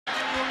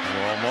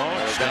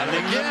Romo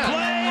standing the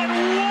play, and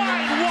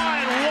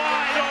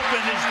wide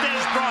open is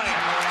Des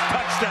Bryant.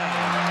 Touchdown.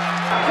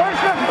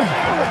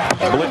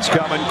 Blitz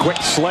coming, quick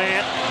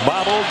slant,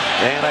 bobbled,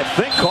 and I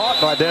think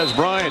caught by Des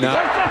Bryant.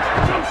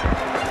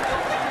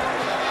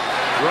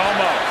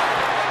 Romo.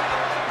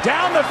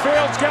 Down the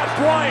field's got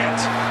Bryant.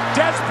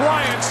 Des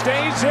Bryant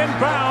stays in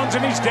bounds,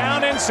 and he's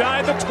down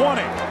inside the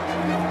 20.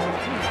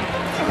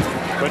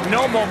 But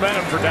no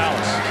momentum for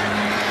Dallas.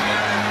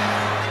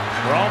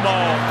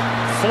 Romo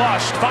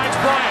flushed, finds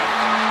Bryant.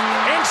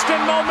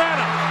 Instant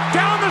momentum.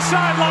 Down the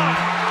sideline.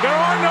 There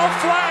are no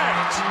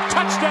flags.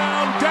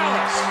 Touchdown,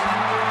 Dallas.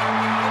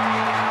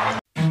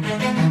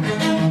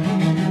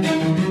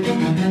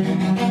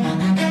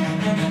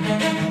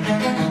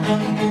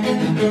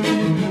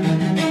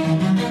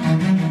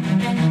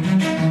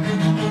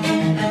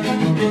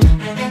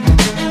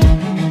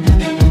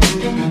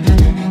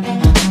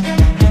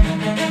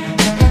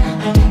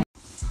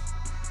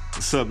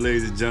 What's up,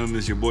 ladies and gentlemen?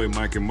 It's your boy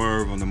Mike and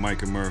Merv on the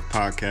Mike and Merv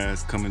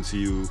podcast, coming to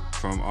you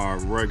from our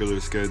regular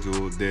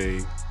scheduled day,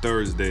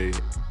 Thursday,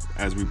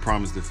 as we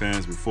promised the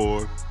fans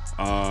before.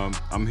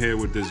 I'm here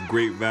with this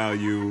great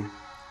value,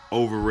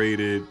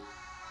 overrated,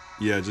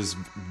 just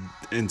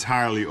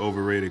entirely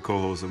overrated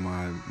co-host of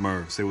mine,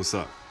 Merv. Say what's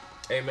up.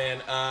 Hey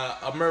man,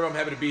 Merv, I'm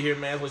happy to be here,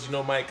 man. Let you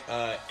know, Mike,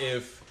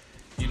 if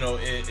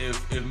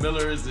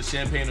Miller is the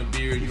champagne of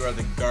beer, you are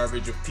the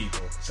garbage of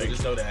people. So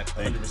just know that,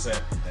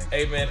 100%.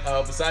 Hey man,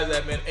 besides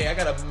that, man, I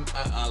got a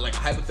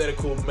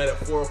hypothetical,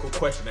 metaphorical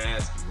question to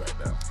ask you right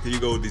now. Here you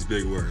go with these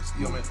big words.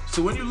 Yo, man.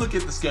 So when you look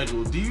at the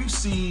schedule, do you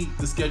see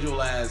the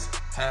schedule as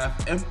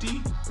half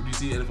empty, or do you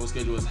see the NFL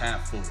schedule as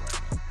half full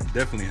right now?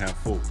 Definitely half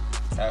full.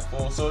 Half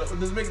full. So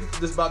does it make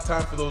this about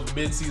time for those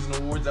mid-season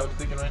awards? Is that what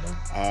you're thinking right now?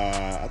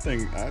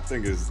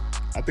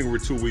 I think we're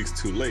 2 weeks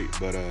too late,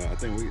 but I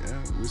think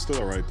we're still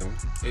all right though.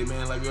 Hey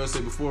man, like we always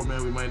say before,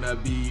 man, we might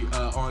not be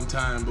on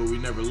time, but we're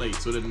never late,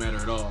 so it doesn't matter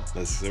at all.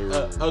 Yes,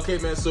 sir. Okay,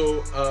 man.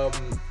 So,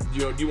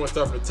 do you want to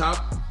start from the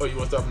top or you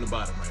want to start from the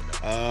bottom right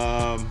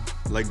now?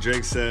 Like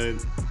Drake said,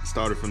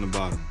 started from the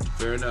bottom.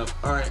 Fair enough.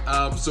 All right.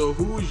 So,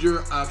 who is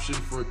your option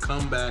for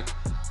comeback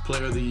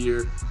player of the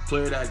year?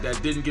 Player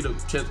that didn't get a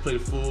chance to play the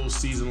full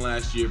season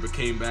last year, but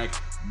came back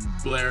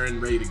blaring,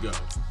 ready to go.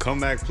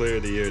 Comeback player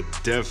of the year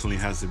definitely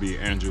has to be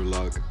Andrew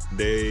Luck.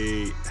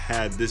 They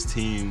had this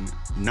team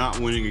not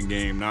winning a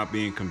game, not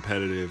being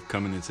competitive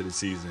coming into the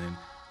season,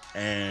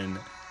 and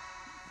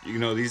they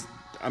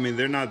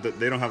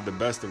don't have the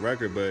best of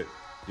record, but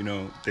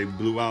they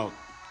blew out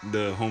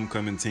the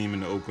homecoming team in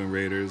the Oakland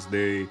Raiders.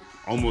 They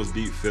almost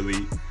beat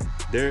Philly.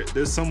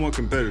 They're somewhat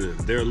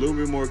competitive. They're a little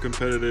bit more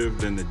competitive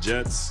than the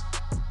Jets.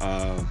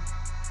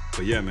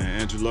 But yeah, man,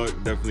 Andrew Luck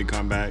definitely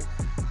come back.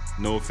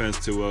 No offense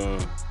to a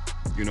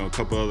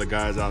couple other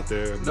guys out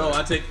there. No,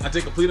 I take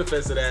complete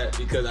offense to that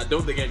because I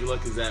don't think Andrew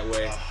Luck is that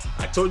way.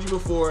 I told you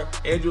before,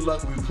 Andrew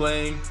Luck will be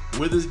playing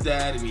with his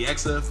dad in the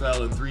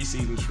XFL in 3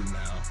 seasons from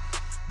now.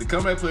 The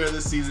comeback player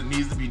this season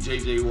needs to be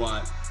J.J.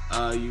 Watt.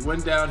 He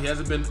went down. He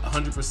hasn't been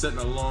 100% in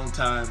a long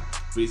time,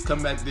 but he's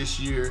come back this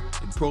year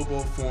in Pro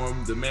Bowl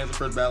form. The man's the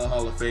first ballot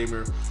Hall of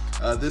Famer.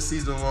 This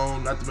season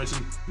alone, not to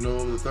mention,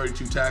 over the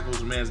 32 tackles,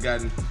 the man's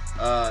gotten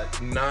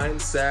 9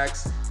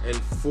 sacks and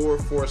 4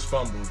 forced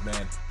fumbles,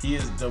 man. He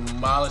is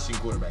demolishing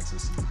quarterbacks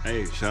this season.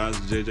 Hey, shout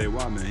out to J.J.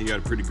 Watt, man. He got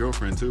a pretty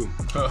girlfriend, too.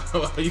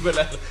 you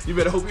better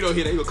hope you don't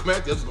hear that. He gonna come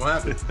back. That's what's gonna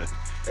happen.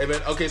 Hey,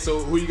 man. Okay, so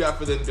who you got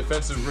for the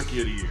defensive rookie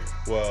of the year?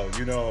 Well,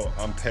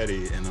 I'm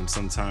petty and I'm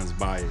sometimes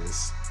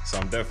biased. So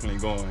I'm definitely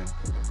going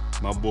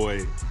my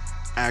boy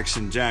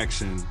Action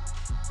Jackson,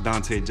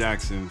 Dante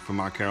Jackson from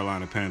my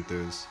Carolina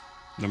Panthers,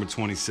 number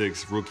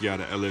 26, rookie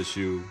out of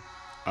LSU.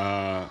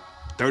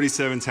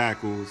 37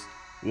 tackles,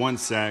 1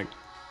 sack,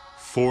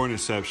 4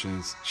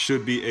 interceptions.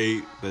 Should be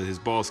 8, but his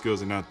ball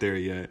skills are not there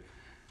yet.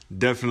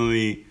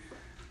 Definitely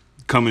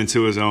coming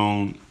to his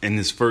own in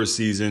his first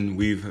season.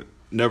 We've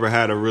never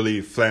had a really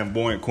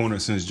flamboyant corner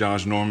since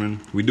Josh Norman.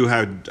 We do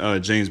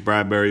have James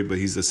Bradbury, but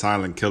he's a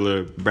silent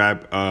killer.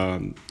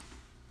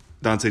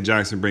 Dante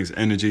Jackson brings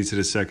energy to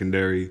the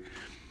secondary.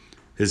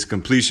 His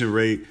completion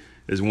rate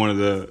is one of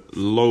the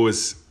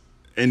lowest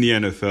in the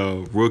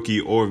NFL,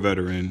 rookie or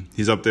veteran.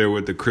 He's up there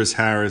with the Chris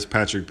Harris,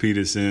 Patrick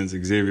Petersons,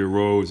 Xavier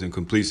Rhodes in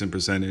completion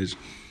percentage.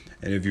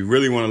 And if you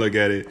really want to look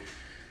at it,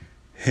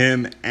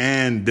 him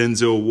and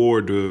Denzel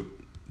Ward, the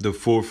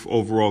 4th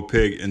overall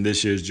pick in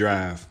this year's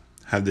draft,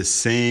 have the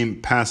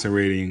same passer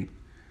rating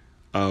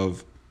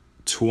of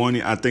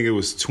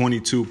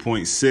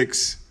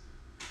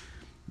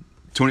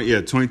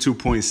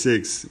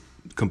 22.6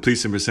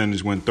 completion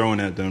percentage when thrown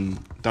at them.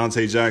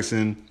 Dante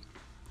Jackson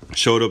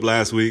showed up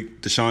last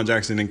week. Deshaun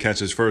Jackson didn't catch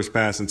his first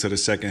pass until the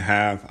second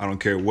half. I don't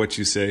care what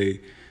you say.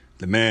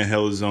 The man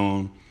held his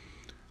own.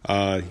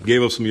 He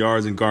gave up some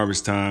yards in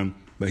garbage time,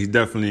 but he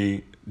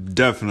definitely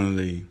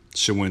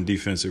should win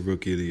Defensive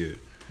Rookie of the Year.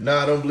 No,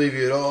 I don't believe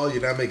you at all.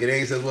 You're not making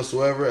any sense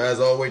whatsoever. As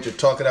always, you're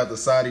talking out the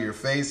side of your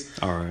face.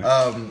 All right.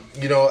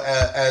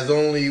 As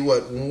only,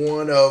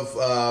 one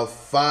of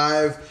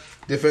 5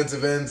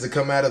 defensive ends to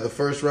come out of the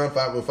first round.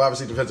 5 or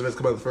 6 defensive ends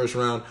come out of the first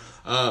round.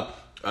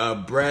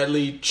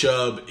 Bradley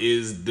Chubb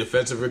is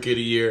Defensive Rookie of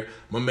the Year.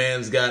 My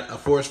man's got a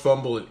forced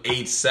fumble and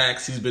 8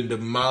 sacks. He's been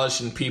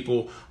demolishing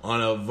people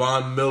on a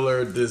Von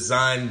Miller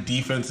designed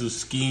defensive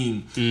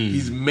scheme.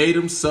 He's made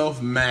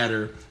himself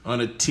matter on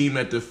a team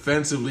that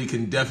defensively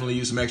can definitely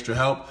use some extra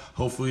help.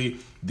 Hopefully,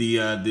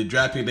 the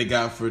draft pick they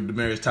got for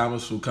Demaryius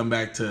Thomas will come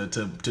back to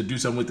do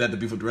something with that to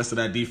beef with the rest of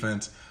that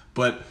defense.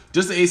 But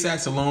just the 8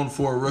 sacks alone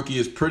for a rookie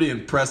is pretty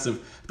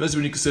impressive, especially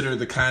when you consider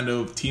the kind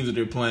of teams that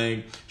they're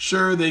playing.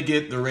 Sure, they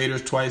get the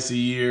Raiders twice a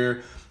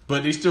year,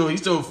 but he's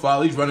still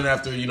foul. He's running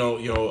after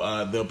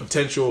the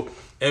potential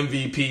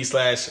MVP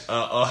 /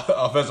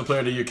 Offensive Player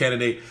of the Year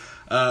candidate,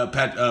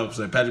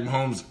 Patrick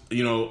Mahomes.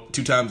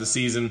 2 times this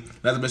season.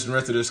 Not to mention the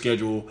rest of their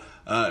schedule.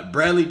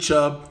 Bradley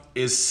Chubb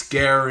is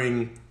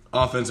scaring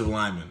offensive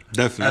linemen.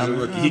 Definitely,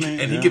 as a rookie.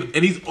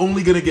 And he's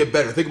only going to get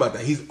better. Think about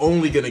that. He's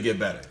only going to get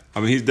better. I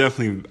mean, he's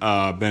definitely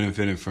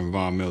benefiting from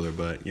Von Miller,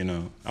 but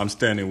I'm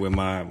standing with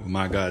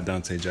my guy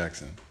Dante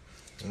Jackson.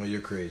 Well, you're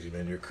crazy,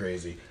 man. You're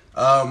crazy.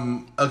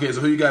 Okay,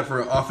 so who you got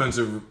for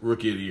Offensive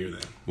Rookie of the Year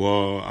then?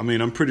 Well, I mean,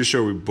 I'm pretty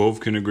sure we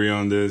both can agree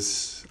on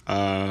this.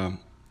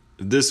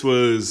 This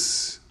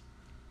was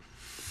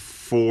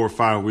 4 or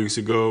 5 weeks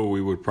ago.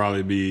 We would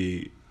probably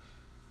be,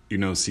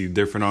 see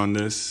different on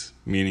this.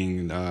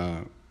 Meaning,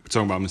 we're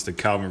talking about Mr.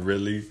 Calvin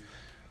Ridley,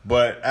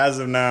 but as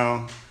of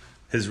now,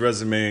 his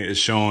resume is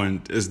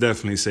showing it's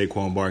definitely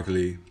Saquon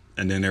Barkley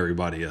and then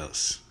everybody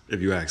else, if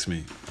you ask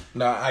me.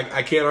 No,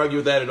 I can't argue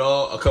with that at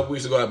all. A couple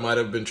weeks ago, I might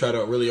have been trying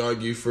to really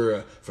argue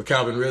for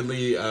Calvin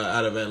Ridley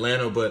out of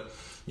Atlanta, but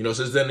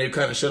since then they've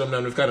kind of shut him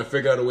down. They've kind of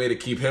figured out a way to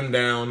keep him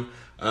down.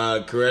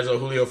 Carrezzo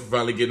Julio for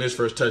finally getting his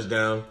first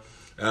touchdown.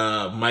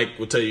 Mike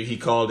will tell you he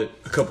called it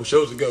a couple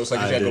shows ago, so I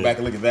guess you got to go back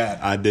and look at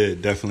that. I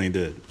did, definitely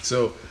did.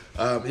 So.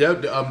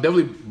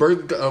 Definitely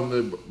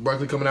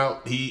Barkley coming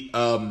out.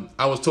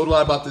 I was told a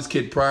lot about this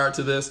kid prior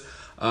to this.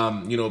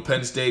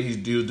 Penn State, he's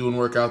doing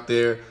work out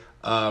there.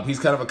 He's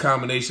kind of a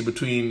combination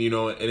between,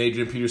 an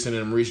Adrian Peterson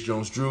and Maurice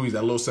Jones-Drew. He's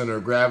that low center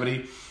of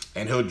gravity,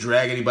 and he'll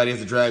drag anybody he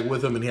has to drag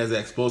with him, and he has that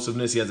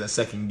explosiveness. He has that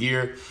second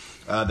gear.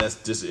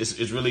 That's just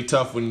it's really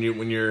tough when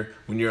you're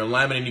a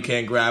lineman and you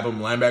can't grab him.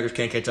 Linebackers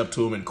can't catch up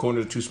to him, and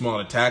corners are too small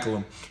to tackle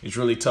him. It's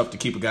really tough to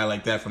keep a guy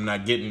like that from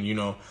not getting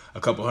a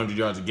couple 100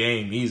 yards a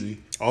game easy.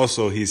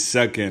 Also, he's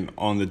second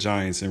on the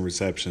Giants in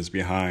receptions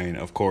behind,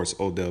 of course,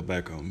 Odell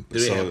Beckham.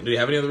 Do they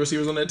have any other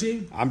receivers on that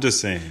team? I'm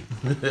just saying.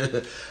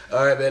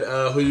 All right,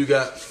 man. Who you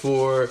got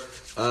for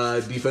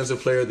Defensive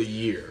Player of the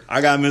Year?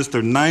 I got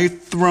Mr.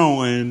 Knife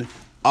Throwing,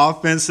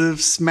 Offensive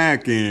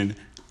Smacking,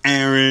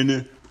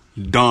 Aaron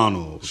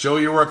Donald. Show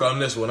your work on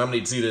this one. I'm going to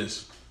need to see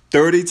this.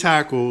 30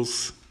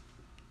 tackles.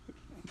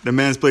 The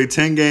man's played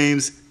 10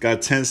 games,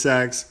 got 10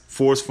 sacks,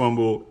 forced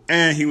fumble,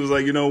 and he was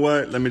like, you know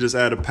what? Let me just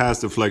add a pass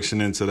deflection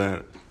into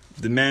that.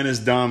 The man is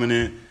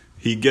dominant.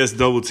 He gets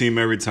double team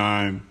every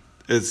time.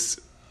 It's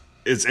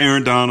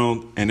Aaron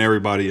Donald and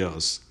everybody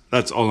else.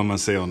 That's all I'm going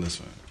to say on this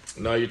one.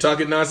 No, you're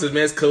talking nonsense,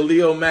 man. It's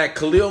Khalil Mack.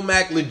 Khalil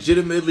Mack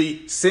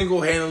legitimately,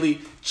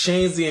 single-handedly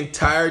changed the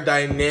entire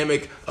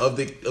dynamic of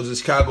the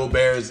Chicago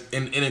Bears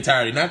in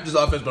entirety. Not just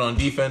offense, but on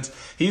defense.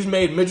 He's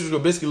made Mitchell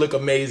Trubisky look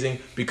amazing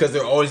because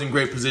they're always in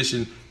great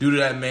position due to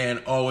that man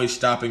always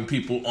stopping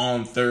people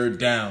on third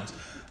downs.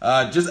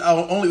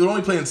 We're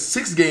only playing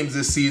 6 games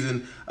this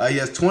season. He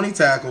has 20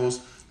 tackles,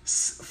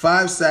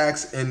 5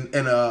 sacks, and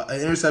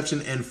an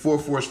interception, and 4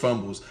 forced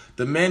fumbles.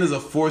 The man is a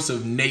force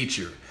of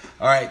nature.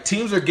 All right,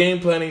 teams are game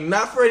planning,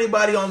 not for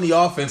anybody on the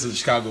offense of the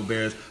Chicago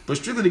Bears, but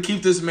strictly to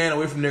keep this man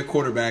away from their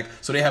quarterback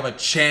so they have a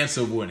chance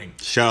of winning.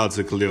 Shout out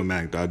to Khalil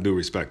Mack, though. I do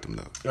respect him,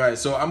 though. All right,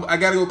 so I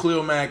got to go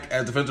Khalil Mack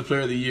as Defensive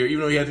Player of the Year, even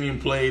though he hasn't even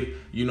played,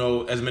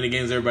 as many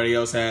games as everybody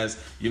else has.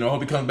 I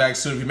hope he comes back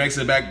soon. If he makes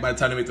it back by the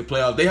time they make the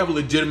playoffs, they have a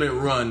legitimate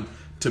run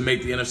to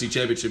make the NFC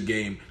Championship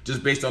game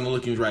just based on the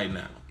lookings right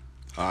now.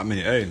 I mean,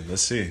 hey,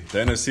 let's see. The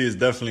NFC is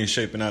definitely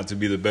shaping out to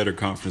be the better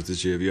conference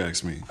this year, if you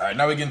ask me. All right,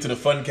 now we get into the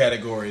fun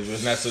categories.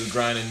 It's not such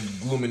grind and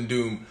gloom and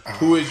doom.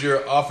 Who is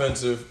your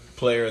Offensive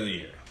Player of the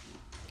Year?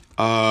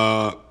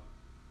 I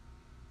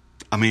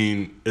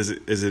mean, is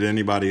it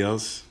anybody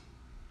else?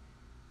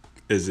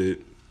 Is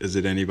it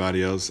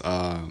anybody else?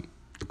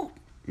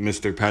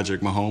 Mr. Patrick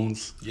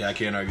Mahomes? Yeah, I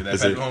can't argue that.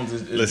 Patrick Mahomes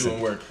is doing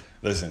work.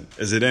 Listen,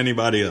 is it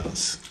anybody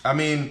else? I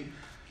mean,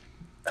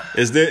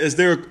 Is there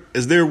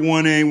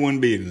 1A,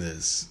 1B in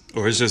this?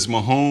 Or it's just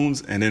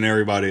Mahomes and then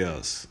everybody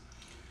else?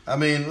 I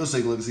mean, let's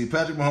take a look. See,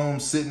 Patrick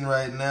Mahomes sitting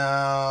right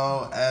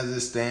now as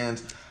it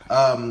stands.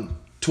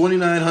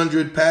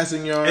 2,900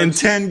 passing yards. In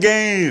 10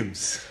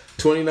 games.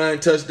 29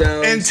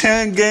 touchdowns. In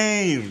 10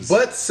 games.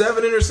 But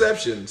 7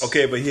 interceptions.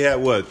 Okay, but he had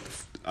what?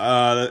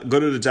 Go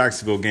to the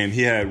Jacksonville game.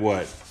 He had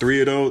what?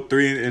 3 of those?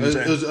 3 in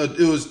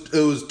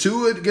It was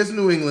 2 against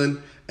New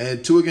England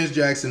and 2 against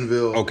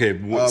Jacksonville. Okay,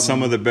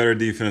 some of the better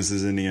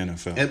defenses in the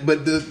NFL.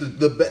 But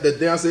the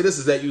thing I'll say this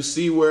is that you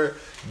see where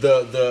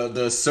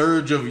the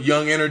surge of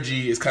young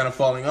energy is kind of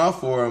falling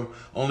off for him,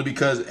 only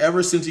because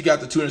ever since he got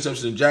the 2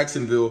 interceptions in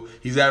Jacksonville,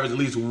 he's averaged at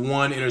least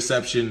 1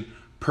 interception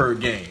per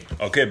game.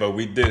 Okay, but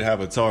we did have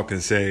a talk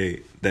and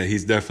say that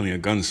he's definitely a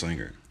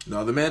gunslinger.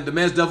 No, the man's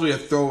definitely a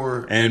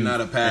thrower and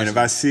not a passer. And if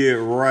I see it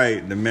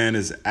right, the man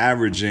is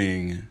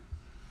averaging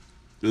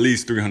at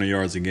least 300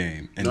 yards a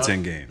game in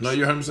 10 games. No,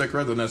 you're 100%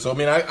 correct on that. So, I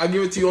mean, I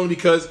give it to you only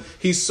because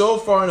he's so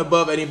far and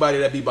above anybody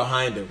that be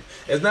behind him.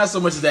 It's not so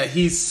much that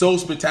he's so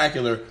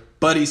spectacular,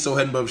 but he's so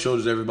head and above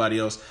shoulders to everybody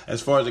else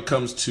as far as it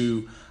comes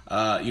to,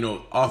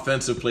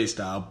 offensive play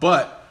style.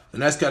 But the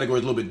next category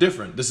is a little bit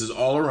different. This is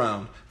all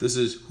around. This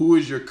is who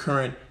is your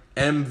current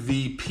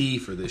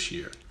MVP for this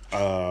year?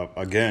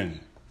 Again,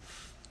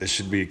 it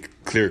should be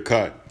clear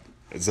cut.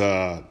 It's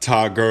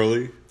Todd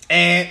Gurley.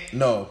 And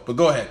no, but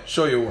go ahead.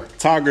 Show your work.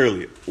 Todd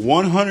Gurley,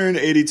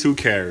 182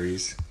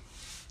 carries,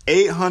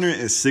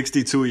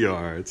 862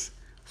 yards,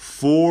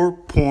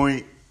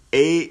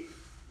 4.8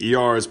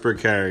 yards per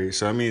carry.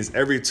 So that means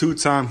every 2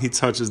 times he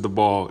touches the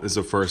ball is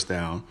a first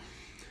down.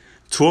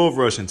 12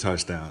 rushing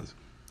touchdowns.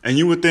 And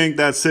you would think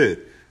that's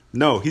it.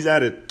 No, he's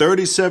added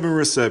 37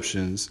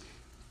 receptions,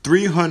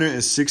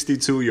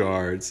 362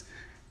 yards,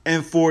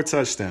 and 4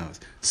 touchdowns.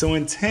 So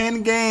in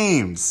 10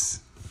 games,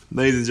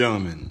 ladies and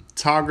gentlemen,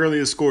 Todd Gurley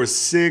has scored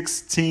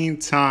 16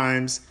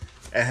 times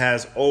and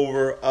has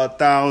over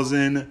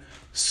 1,000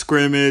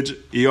 scrimmage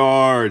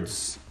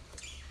yards.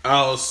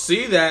 I'll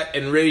see that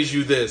and raise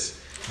you this.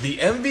 The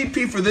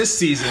MVP for this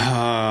season,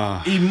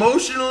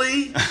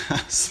 emotionally,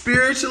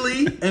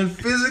 spiritually, and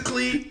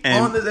physically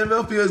on this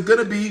NFL field is going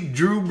to be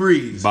Drew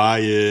Brees.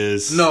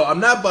 Bias. No, I'm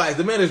not biased.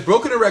 The man has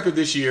broken a record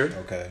this year.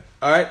 Okay.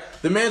 All right.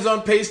 The man's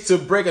on pace to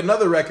break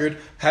another record,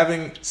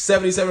 having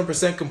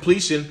 77%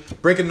 completion,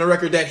 breaking the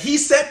record that he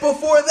set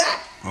before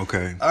that.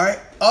 Okay. All right.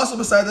 Also,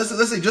 besides,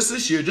 let's say just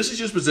this year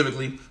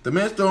specifically, the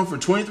man's thrown for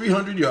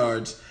 2,300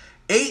 yards,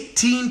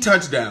 18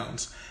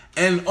 touchdowns,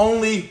 and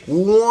only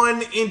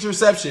 1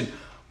 interception.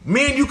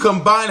 Me and you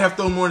combined have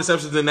thrown more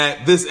interceptions than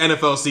that this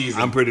NFL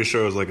season. I'm pretty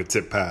sure it was like a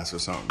tip pass or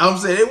something. I'm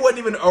saying it wasn't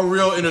even a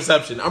real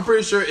interception. I'm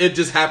pretty sure it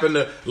just happened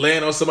to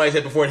land on somebody's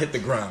head before it hit the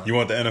ground. You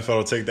want the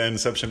NFL to take that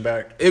interception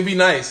back? It'd be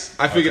nice.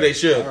 I figure they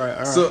should. All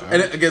right.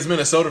 And against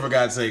Minnesota, for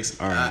God's sakes.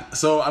 All right.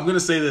 So I'm going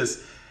to say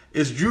this.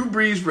 It's Drew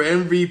Brees for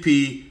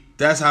MVP.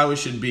 That's how it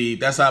should be.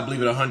 That's how I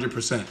believe it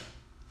 100%.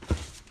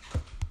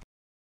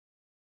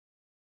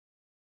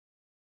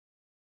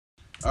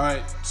 All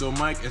right, so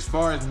Mike, as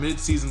far as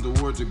mid-season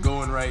awards are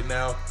going right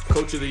now,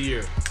 Coach of the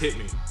Year, hit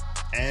me.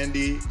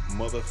 Andy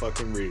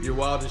motherfucking Reid. You're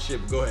wild as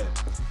shit. Go ahead.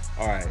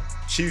 All right,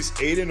 Chiefs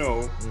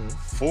 8-0,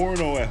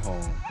 4-0 at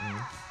home,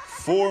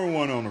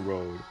 4-1 on the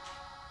road,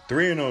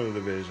 3-0 in the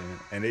division,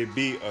 and they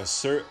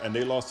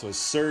lost to a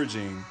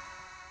surging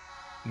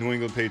New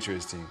England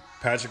Patriots team.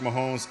 Patrick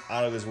Mahomes,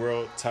 out of this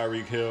world.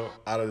 Tyreek Hill,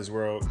 out of this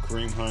world.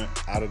 Kareem Hunt,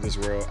 out of this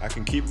world. I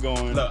can keep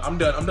going. Look, I'm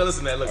done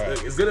listening to that.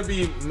 Look, it's going to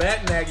be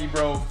Matt Nagy,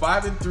 bro,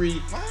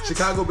 5-3,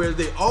 Chicago Bears.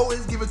 They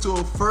always give it to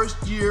a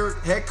first-year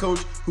head coach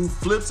who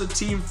flips a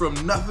team from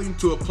nothing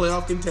to a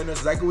playoff contender. That's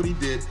exactly what he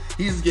did.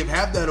 He just give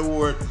half that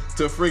award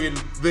to friggin'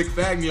 Vic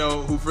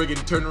Fangio, who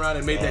friggin' turned around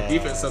and made that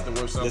defense something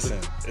worth something. Listen,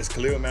 is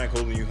Khalil Mack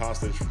holding you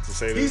hostage to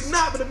say this? He's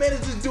not, but the man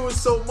is just doing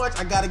so much.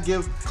 I got to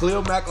give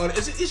Khalil Mack on it.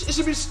 It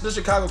should be the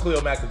Chicago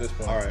Khalil Mack at this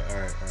point. All right.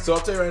 So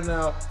I'll tell you right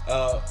now,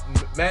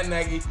 Matt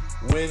Nagy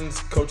wins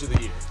Coach of the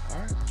Year. All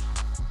right.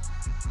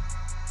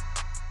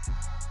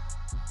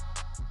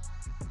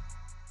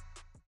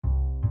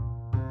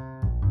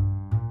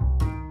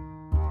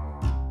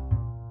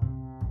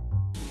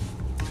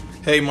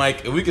 Hey,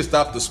 Mike, if we could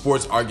stop the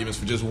sports arguments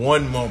for just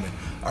one moment.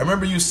 I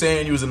remember you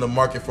saying you was in the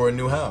market for a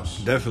new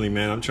house. Definitely,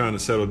 man. I'm trying to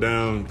settle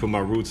down, put my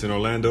roots in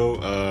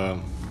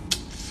Orlando.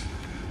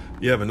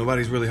 Yeah, but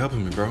nobody's really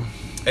helping me, bro.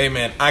 Hey,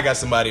 man, I got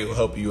somebody who will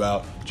help you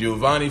out.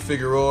 Giovanni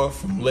Figueroa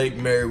from Lake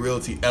Mary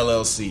Realty,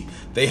 LLC.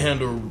 They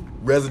handle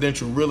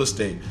residential real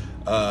estate.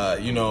 So,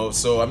 you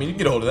can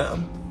get a hold of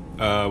them.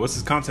 What's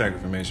his contact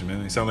information,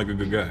 man? He sound like a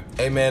good guy.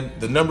 Hey, man,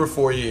 the number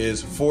for you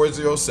is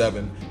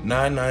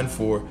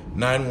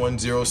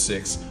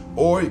 407-994-9106.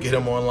 Or you get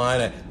him online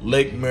at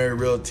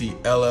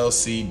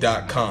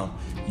LakeMaryRealtyLLC.com.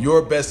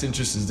 Your best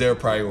interest is their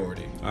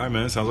priority. All right,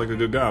 man. Sounds like a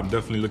good guy. I'm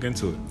definitely look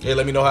into it. Hey,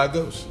 let me know how it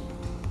goes.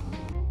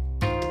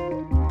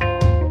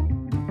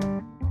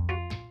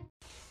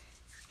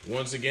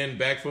 Once again,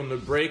 back from the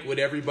break with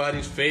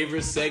everybody's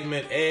favorite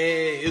segment.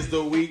 Hey, it's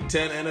the Week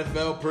 10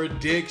 NFL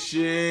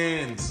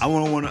predictions. I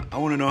want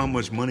to know how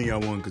much money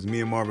y'all want because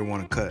me and Marvin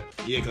want to cut.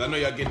 Yeah, because I know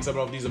y'all getting some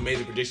of these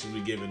amazing predictions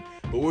we're giving,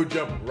 but we'll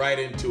jump right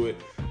into it.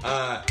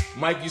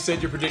 Mike, you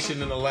said your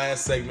prediction in the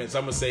last segment, so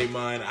I'm going to say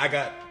mine. I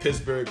got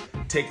Pittsburgh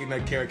taking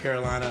that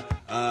Carolina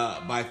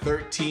by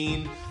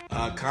 13.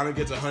 Connor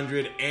gets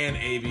 100 and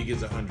AB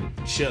gets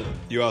 100. Chilling.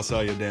 You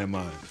outside your damn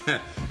mind.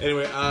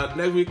 Anyway,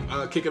 next week,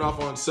 kicking off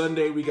on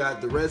Sunday, we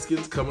got the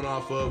Redskins coming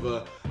off of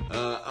a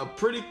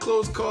pretty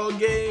close call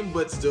game,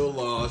 but still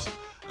lost.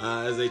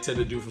 As they tend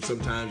to do for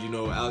sometimes,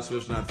 Alex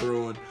Smith's not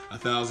throwing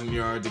 1,000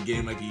 yards a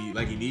game like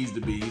he needs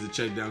to be. He's a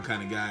check down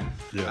kind of guy.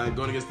 Yeah.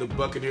 Going against the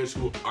Buccaneers,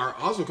 who are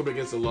also coming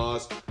against a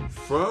loss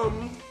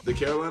from the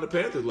Carolina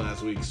Panthers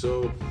last week.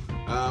 So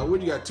What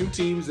do you got? Two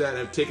teams that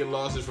have taken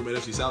losses from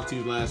NFC South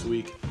teams last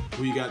week.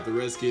 Who you got? The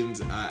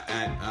Redskins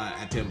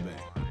at Tampa Bay.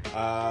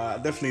 I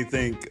definitely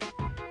think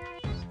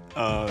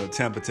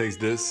Tampa takes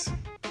this.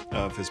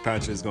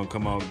 Fitzpatrick is going to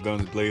come out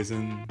guns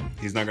blazing.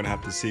 He's not going to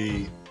have to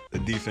see the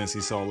defense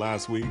he saw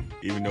last week,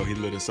 even though he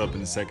lit us up in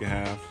the second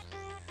half.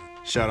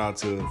 Shout out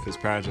to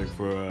Fitzpatrick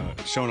for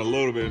showing a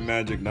little bit of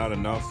magic, not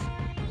enough.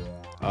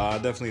 I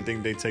definitely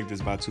think they take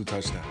this by 2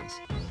 touchdowns.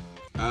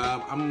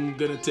 I'm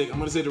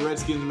gonna say the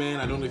Redskins, man.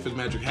 I don't think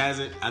Fitzpatrick has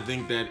it. I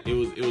think that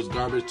it was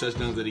garbage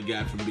touchdowns that he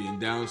got from being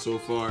down so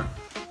far.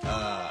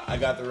 I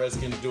got the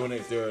Redskins doing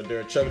it.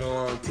 They're a chugging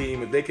along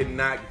team. If they can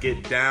not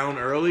get down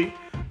early,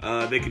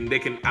 they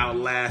can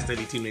outlast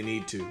any team they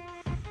need to.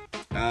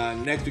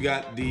 Next we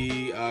got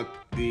the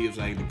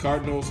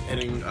Cardinals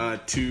heading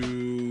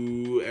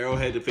to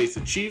Arrowhead to face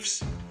the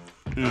Chiefs.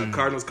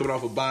 Cardinals coming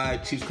off a bye.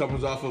 Chiefs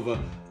coming off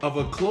of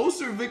a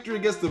closer victory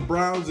against the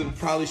Browns than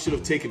probably should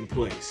have taken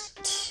place.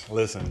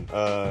 Listen,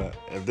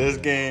 if this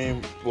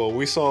game,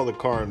 we saw the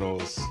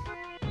Cardinals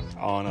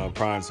on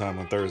prime time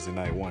on Thursday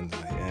night one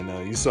night,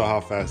 and you saw how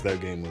fast that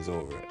game was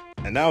over.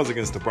 And that was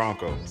against the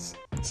Broncos.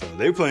 So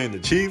they playing the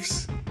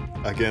Chiefs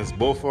against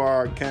both of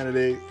our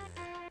candidate.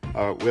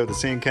 We have the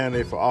same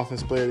candidate for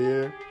Offensive Player of the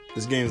Year.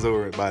 This game's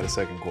over by the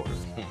second quarter.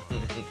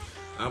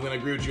 I'm going to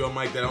agree with you on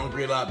Mike that I don't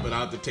agree a lot, but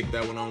I'll have to take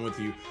that one on with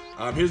you.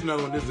 Here's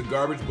another one. This is the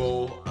Garbage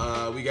Bowl.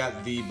 We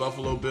got the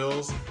Buffalo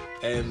Bills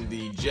and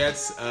the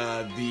Jets.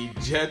 The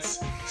Jets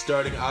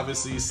starting,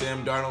 obviously,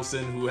 Sam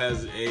Darnoldson, who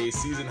has a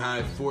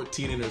season-high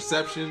 14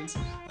 interceptions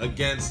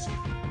against,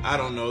 I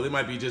don't know, they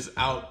might be just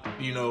out,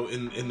 in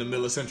the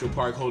middle of Central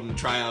Park holding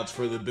tryouts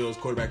for the Bills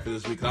quarterback for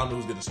this week. I don't know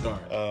who's going to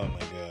start. Oh, my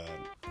God.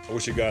 I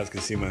wish you guys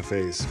could see my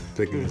face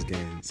picking this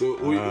game. So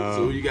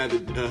who you got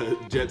the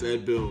Jets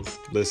at Bills?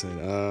 Listen,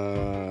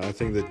 I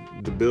think that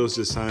the Bills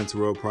just signed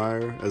Terrell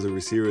Pryor as a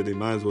receiver. They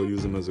might as well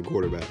use him as a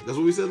quarterback. That's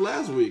what we said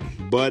last week.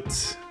 But.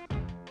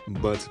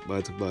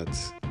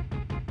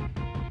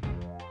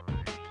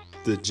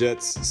 The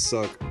Jets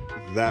suck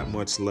that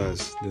much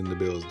less than the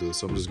Bills do,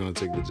 so I'm just going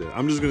to take the Jets.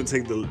 I'm just going to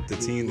take the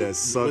team that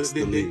sucks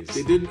the least.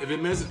 They didn't. If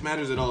it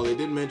matters at all, they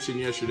didn't mention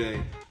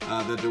yesterday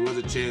that there was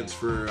a chance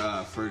for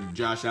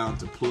Josh Allen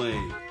to play.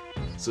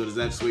 So does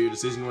that sway your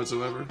decision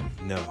whatsoever?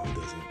 No, it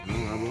doesn't.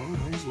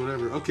 It's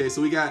whatever. Okay,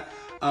 so we got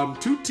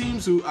two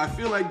teams who I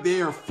feel like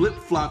they are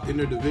flip-flopped in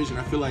their division.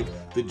 I feel like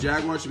the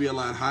Jaguars should be a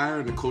lot higher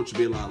and the Colts should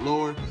be a lot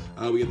lower.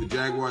 We got the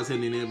Jaguars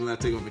heading in and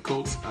taking on the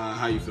Colts.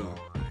 How you feeling?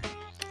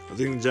 I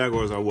think the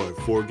Jaguars are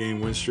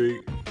 4-game win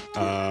streak.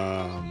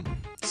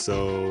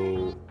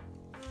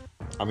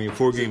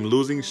 4-game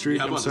losing streak.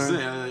 Yeah, I'm about to say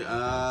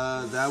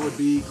that would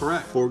be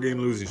correct. 4-game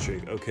losing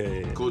streak.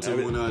 Okay. Colts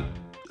have won.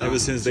 Ever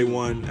since they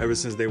won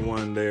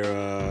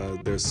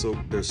their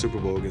Super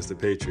Bowl against the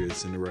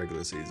Patriots in the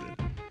regular season.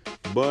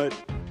 But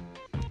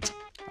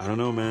I don't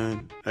know,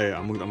 man. Hey,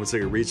 I'm gonna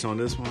take a reach on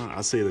this one.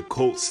 I say the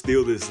Colts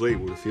steal this late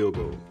with a field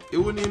goal. It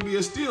wouldn't even be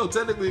a steal.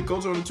 Technically, the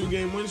Colts are on a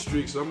 2-game win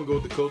streak, so I'm gonna go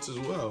with the Colts as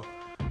well.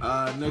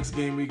 Next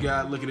game we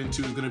got looking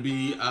into is going to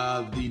be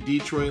the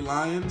Detroit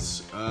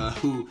Lions,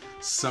 who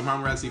somehow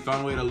miraculously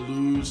found a way to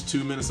lose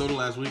to Minnesota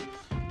last week,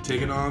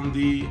 taking on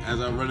as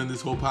I'm running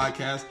this whole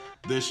podcast,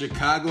 the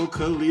Chicago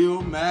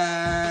Khalil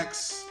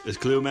Macks. Is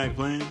Khalil Mack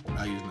playing?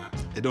 He's not.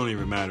 It don't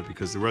even matter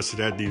because the rest of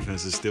that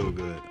defense is still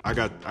good. I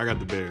got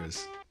the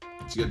Bears.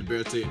 So you got the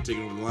Bears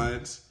taking over the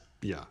Lions?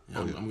 Yeah.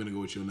 I'm going to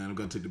go with you on that. I'm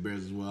going to take the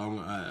Bears as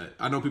well.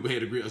 I know people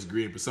hate us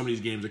agreeing, but some of these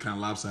games are kind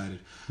of lopsided.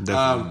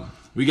 Definitely.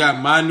 We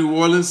got my New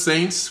Orleans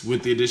Saints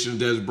with the addition of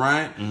Dez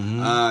Bryant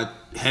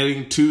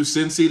heading to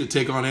Cincy to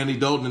take on Andy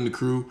Dalton and the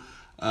crew.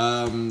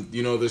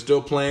 They're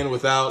still playing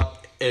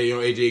without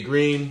AJ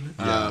Green,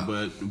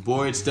 but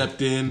Boyd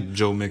stepped in.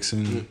 Joe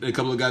Mixon. A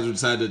couple of guys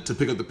decided to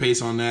pick up the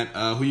pace on that.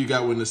 Who you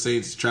got when the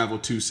Saints travel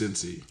to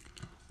Cincy?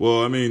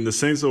 Well, I mean, the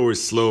Saints are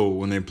always slow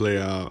when they play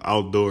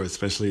outdoors,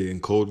 especially in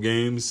cold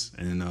games.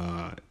 And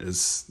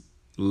it's,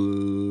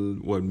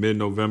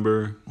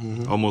 mid-November?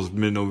 Almost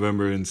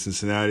mid-November in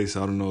Cincinnati,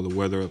 so I don't know the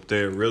weather up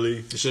there,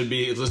 really. It's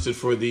listed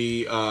for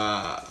the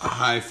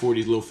high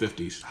 40s, low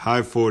 50s.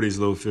 High 40s,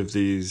 low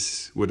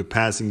 50s with a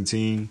passing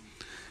team.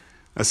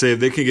 I say if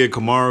they can get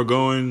Kamara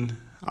going,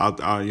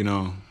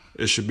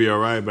 it should be all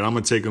right. But I'm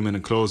going to take them in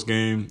a close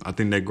game. I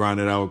think they grind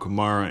it out with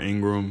Kamara,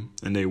 Ingram,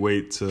 and they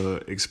wait to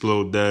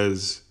explode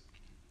Dez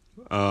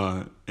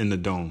in the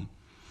dome.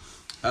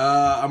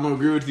 I'm going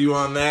to agree with you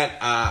on that.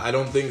 I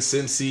don't think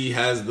Cincy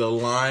has the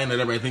line that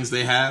everybody thinks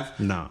they have.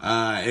 No.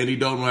 Andy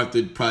Dalton will have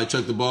to probably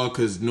chuck the ball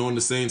because knowing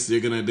the Saints, they're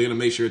gonna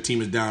make sure a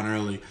team is down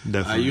early.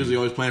 Definitely. Usually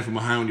always playing from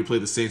behind when you play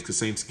the Saints because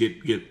Saints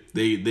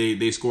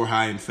they score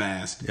high and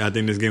fast. Yeah, I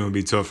think this game would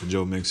be tough for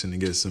Joe Mixon to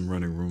get some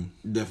running room.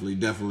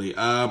 Definitely.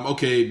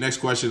 Okay, next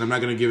question. I'm not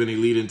going to give any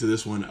lead into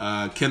this one.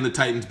 Can the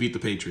Titans beat the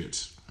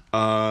Patriots?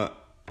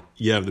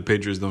 Yeah, if the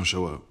Patriots don't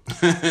show up.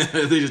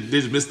 they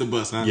just missed the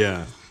bus, huh?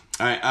 Yeah.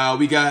 All right,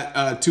 we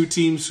got two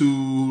teams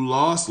who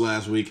lost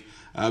last week.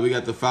 We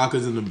got the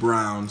Falcons and the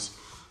Browns.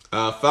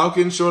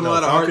 Falcons showing a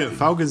lot of heart.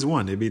 Falcons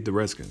won. They beat the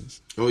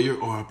Redskins.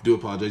 I do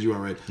apologize. You are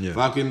right. Yeah.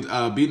 Falcons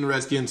beating the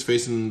Redskins,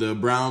 facing the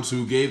Browns,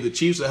 who gave the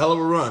Chiefs a hell of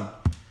a run.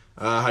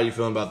 How you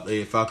feeling about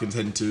the Falcons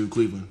heading to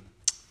Cleveland?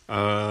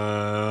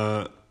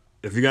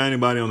 If you got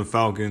anybody on the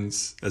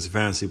Falcons as a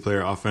fantasy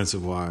player,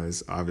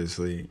 offensive-wise,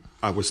 obviously,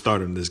 I would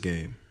start them this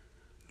game.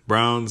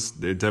 Browns,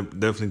 they're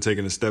definitely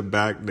taking a step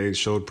back. They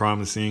showed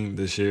promising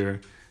this year,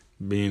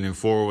 being in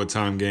 4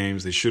 overtime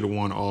games. They should have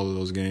won all of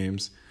those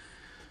games.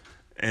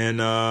 And,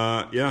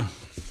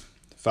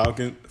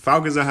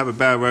 Falcons that have a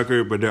bad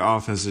record, but their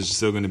offense is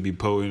still going to be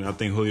potent. I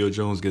think Julio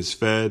Jones gets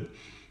fed.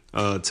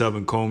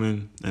 Tevin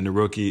Coleman and the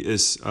rookie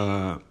is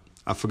I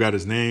forgot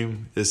his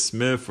name. It's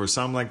Smith or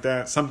something like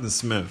that. Something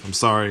Smith. I'm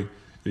sorry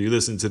if you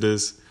listen to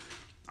this.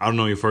 I don't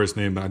know your first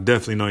name, but I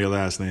definitely know your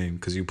last name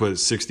because you put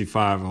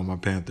 65 on my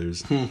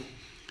Panthers. They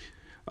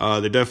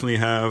definitely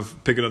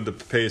have picking up the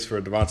pace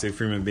for Devontae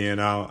Freeman being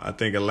out. I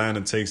think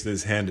Atlanta takes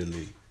this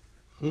handedly.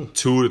 2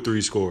 to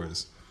 3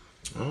 scores.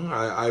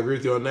 I agree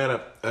with you on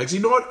that. Actually,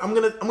 you know what? I'm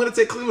gonna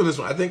take Cleveland this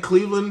one. I think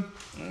Cleveland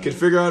can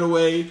figure out a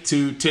way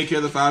to take care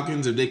of the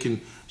Falcons if they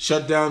can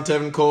shut down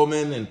Tevin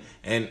Coleman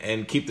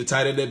and keep the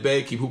tight end at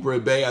bay, keep Hooper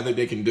at bay. I think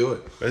they can do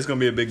it. But it's gonna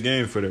be a big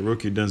game for the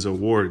rookie Denzel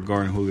Ward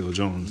guarding Julio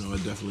Jones. No,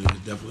 it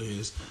definitely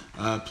is.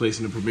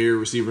 Placing the premier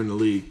receiver in the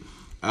league.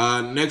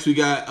 Next, we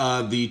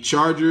got the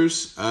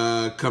Chargers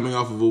coming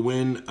off of a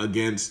win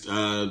against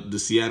the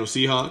Seattle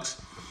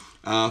Seahawks.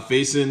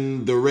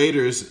 Facing the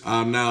Raiders.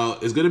 Now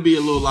it's going to be a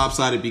little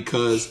lopsided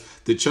because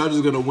the Chargers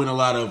are going to win a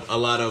lot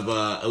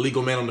of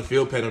illegal man on the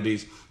field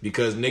penalties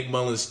because Nick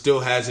Mullins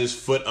still has his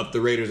foot up the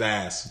Raiders'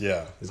 ass.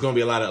 Yeah, it's going to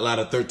be a lot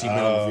of 13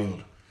 men on the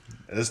field.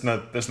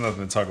 There's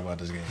nothing to talk about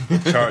this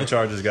game.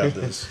 Chargers got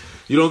this.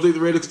 You don't think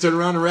the Raiders can turn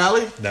around and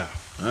rally? No.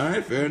 All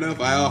right, fair enough.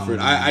 I offered.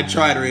 I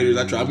tried Raiders.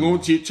 I'm going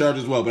with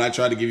Chargers as well, but I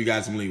tried to give you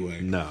guys some leeway.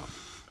 No.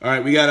 All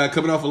right, we got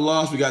coming off a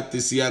loss. We got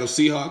the Seattle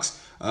Seahawks.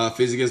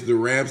 Facing against the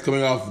Rams,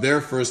 coming off their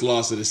first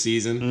loss of the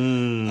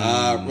season.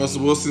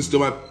 Russell Wilson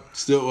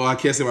I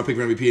can't say my pick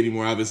for MVP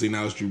anymore. Obviously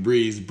now it's Drew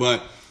Brees,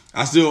 but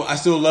I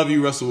still love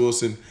you, Russell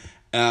Wilson.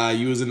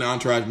 You was in the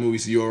Entourage movie,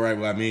 so you're all right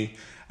by me.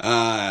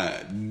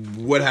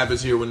 What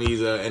happens here when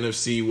these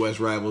NFC West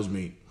rivals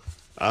meet?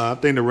 I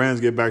think the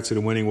Rams get back to the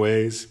winning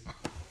ways.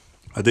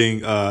 I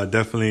think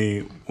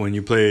definitely when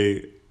you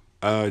play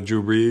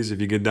Drew Brees,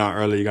 if you get down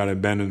early, you got to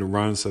abandon the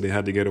run. So they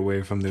had to get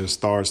away from their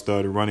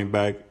star-studded running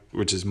back,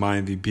 which is my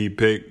MVP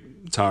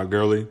pick, Todd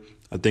Gurley.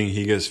 I think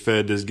he gets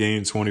fed this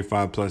game,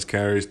 25-plus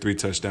carries,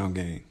 3-touchdown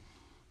game.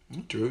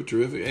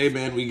 Terrific. Hey,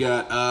 man, we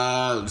got,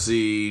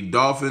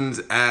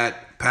 Dolphins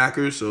at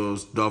Packers. So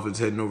Dolphins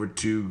heading over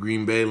to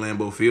Green Bay,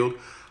 Lambeau Field.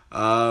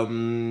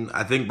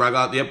 I think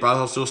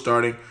Brogdon's still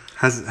starting.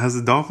 Has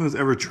the Dolphins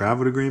ever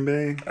traveled to Green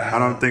Bay? I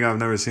don't think I've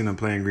never seen them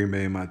play in Green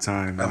Bay in my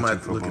time. I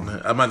might look at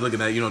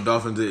that.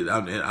 Dolphins.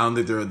 I don't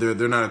think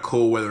they're not a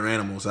cold weather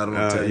animal, so I don't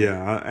know what to tell you.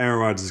 Yeah, Aaron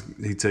Rodgers,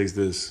 he takes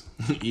this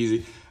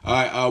easy. All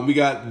right, we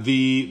got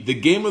the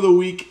game of the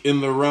week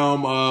in the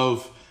realm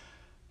of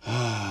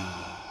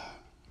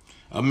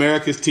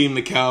America's team,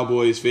 the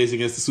Cowboys, facing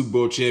against the Super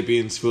Bowl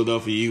champions,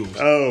 Philadelphia Eagles.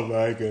 Oh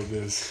my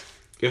goodness!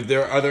 Are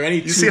there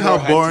any? You see how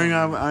boring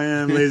I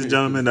am, ladies and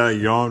gentlemen? That I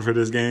yawned for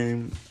this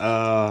game.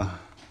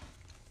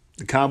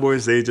 The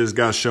Cowboys, they just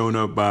got shown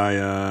up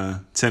by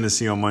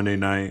Tennessee on Monday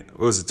night.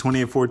 What was it,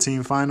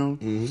 28-14 final?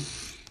 Mm-hmm.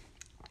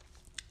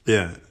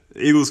 Yeah.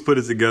 Eagles put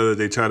it together.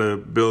 They try to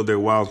build their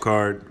wild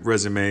card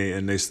resume,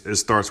 and it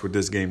starts with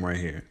this game right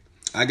here.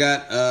 I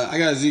got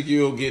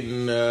Ezekiel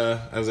getting. I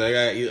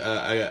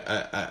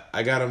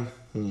got him.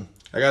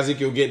 I got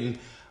Ezekiel getting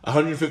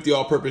 150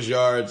 all-purpose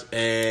yards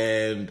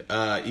and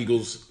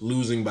Eagles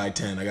losing by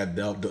 10. I got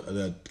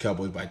the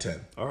Cowboys by 10.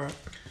 All right.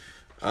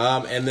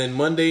 And then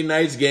Monday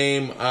night's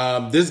game.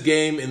 This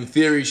game, in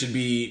theory, should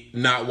be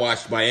not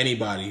watched by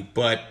anybody,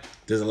 but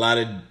there's a lot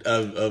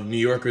of New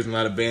Yorkers and a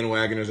lot of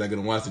bandwagoners that are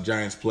going to watch the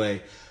Giants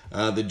play.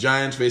 The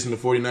Giants facing the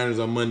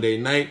 49ers on Monday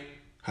night.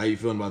 How you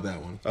feeling about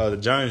that one? The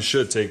Giants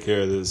should take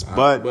care of this,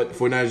 but the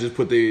 49ers just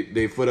put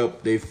they foot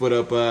up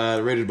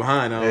the Raiders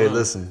behind. Hey,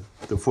 listen,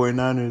 the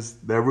 49ers,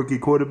 that rookie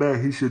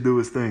quarterback, he should do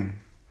his thing.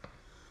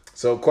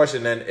 So,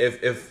 question then: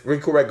 if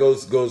rookie quarterback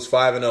goes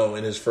 5-0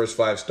 in his first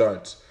 5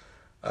 starts,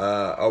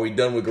 are we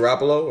done with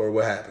Garoppolo or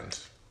what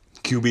happens?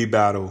 QB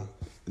battle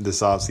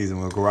this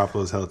offseason when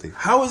Garoppolo's healthy.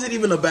 How is it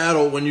even a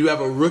battle when you have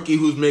a rookie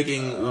who's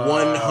making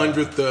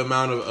 1/100th the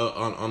amount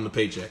of on the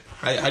paycheck?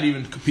 How do you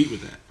even compete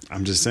with that?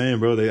 I'm just saying,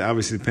 bro. They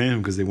obviously pay him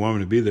because they want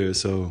him to be there.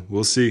 So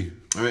we'll see.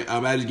 All right.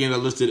 Out of these games I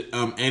listed,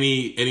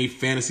 any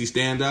fantasy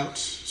standouts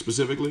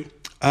specifically?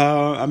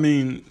 I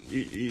mean,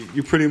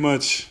 you pretty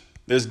much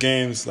there's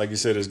games like you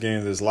said. There's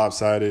games that's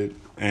lopsided,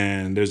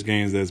 and there's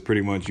games that's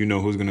pretty much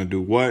who's gonna do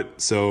what.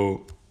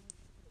 So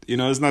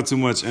it's not too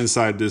much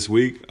inside this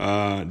week.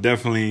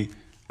 Definitely,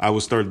 I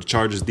would start the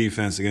Chargers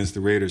defense against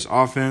the Raiders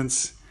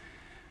offense,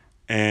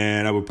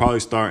 and I would probably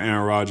start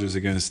Aaron Rodgers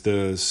against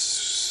the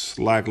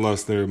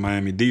lackluster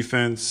Miami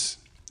defense.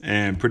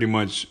 And pretty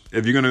much,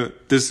 if you're gonna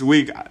this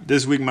week,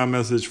 my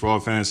message for all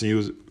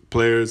fantasy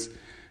players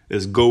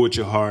is go with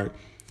your heart.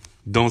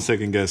 Don't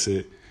second guess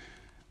it.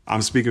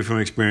 I'm speaking from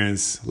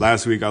experience.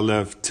 Last week I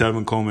left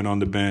Tevin Coleman on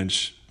the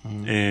bench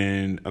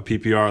in a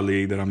PPR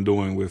league that I'm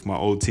doing with my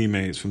old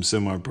teammates from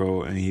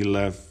semi-pro, and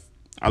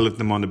I left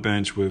him on the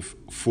bench with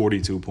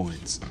 42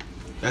 points.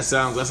 That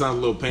sounds a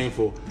little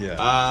painful.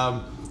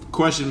 Yeah.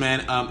 Question,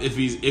 man. If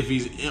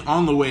he's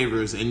on the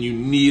waivers and you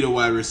need a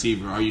wide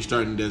receiver, are you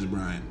starting Des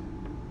Bryant?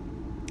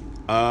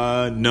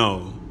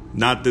 No,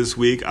 not this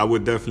week. I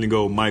would definitely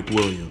go Mike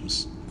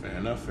Williams. Fair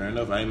enough.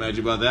 I ain't mad at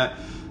you about that.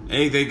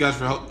 Hey, thank you guys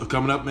for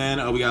coming up,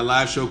 man. We got a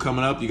live show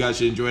coming up. You guys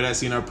should enjoy that,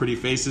 seeing our pretty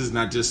faces,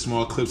 not just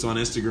small clips on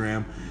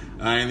Instagram.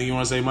 Anything you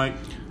want to say, Mike?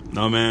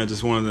 No, man, I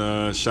just wanted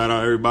to shout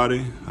out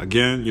everybody.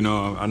 Again,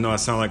 I know I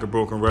sound like a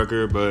broken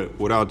record, but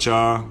without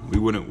y'all,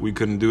 we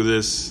couldn't do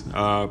this.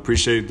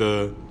 Appreciate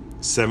the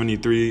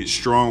 73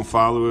 strong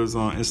followers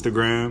on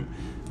Instagram,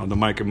 on the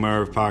Mike and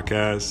Merv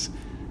podcast,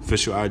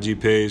 official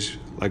IG page.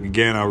 Like,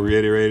 again, I'll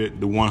reiterate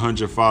it. The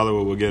 100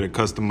 follower will get a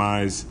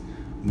customized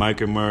Mike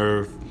and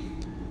Merv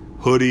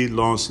hoodie,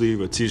 long sleeve,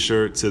 a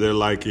t-shirt to their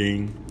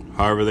liking,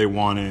 however they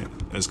want it.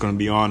 It's going to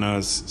be on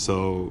us.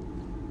 So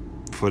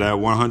for that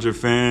 100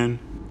 fan,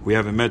 we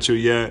haven't met you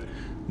yet,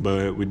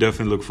 but we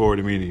definitely look forward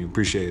to meeting you.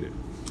 Appreciate it.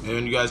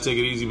 And you guys take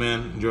it easy,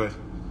 man. Enjoy.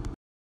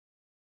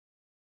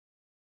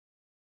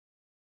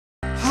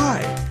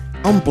 Hi,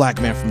 I'm Black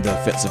Man from the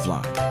offensive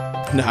line.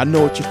 Now, I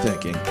know what you're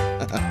thinking.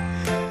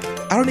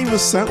 I don't even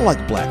sound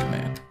like Black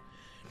Man.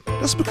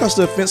 That's because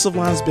the offensive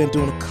line has been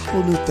doing a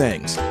couple new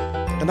things,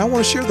 and I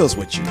want to share those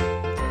with you.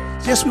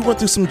 Yes, we went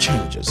through some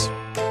changes.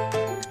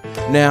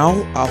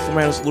 Now, our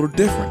format is a little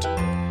different.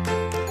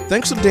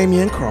 Thanks to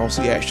Damian Cross,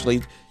 he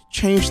actually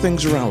changed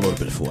things around a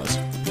little bit for us.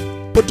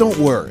 But don't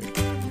worry,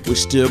 we're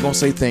still going to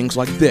say things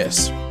like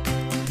this.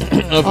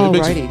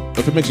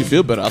 If it makes you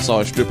feel better, I saw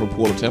a stripper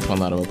pull a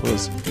tampon out of a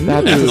puss.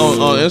 That's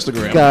on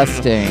Instagram.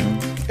 disgusting.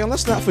 And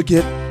let's not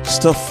forget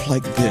stuff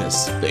like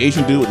this. The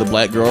Asian dude with the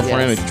black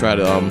girlfriend that tried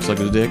to suck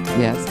his dick.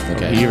 Yes.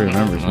 Okay. He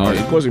remembers. Oh,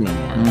 of course he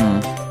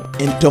remembers.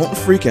 And don't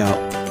freak out.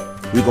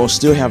 We're going to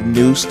still have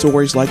news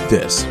stories like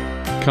this.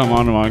 Come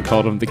on,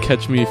 called him the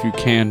Catch Me If You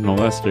Can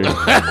molester.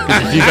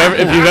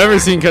 if you've ever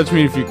seen Catch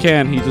Me If You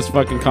Can, he just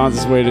fucking cons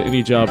his way to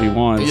any job he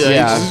wants.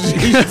 Yeah.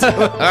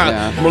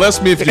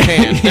 Molest me if you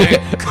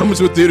can. Coming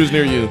to a theaters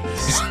near you.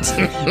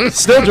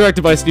 Still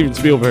directed by Steven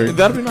Spielberg.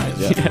 That'd be nice.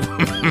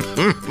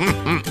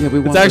 Yeah, we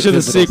It's actually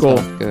the sequel.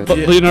 But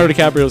Leonardo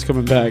DiCaprio's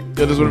coming back.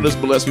 That is what it is.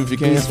 Molest me if you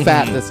can. He's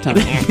fat this time.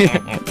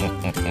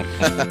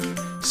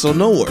 So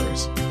no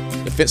worries.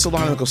 The offensive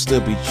line will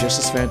still be just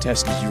as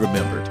fantastic as you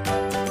remembered.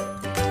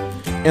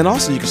 And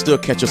also, you can still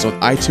catch us on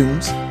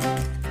iTunes,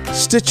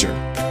 Stitcher,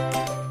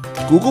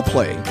 Google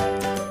Play,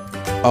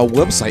 our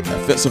website,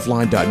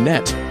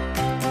 offensiveline.net,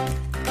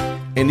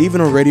 and even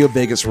on Radio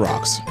Vegas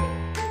Rocks.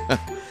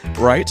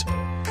 Right?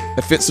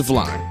 Offensive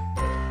Line,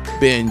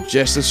 being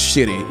just as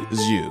shitty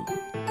as you.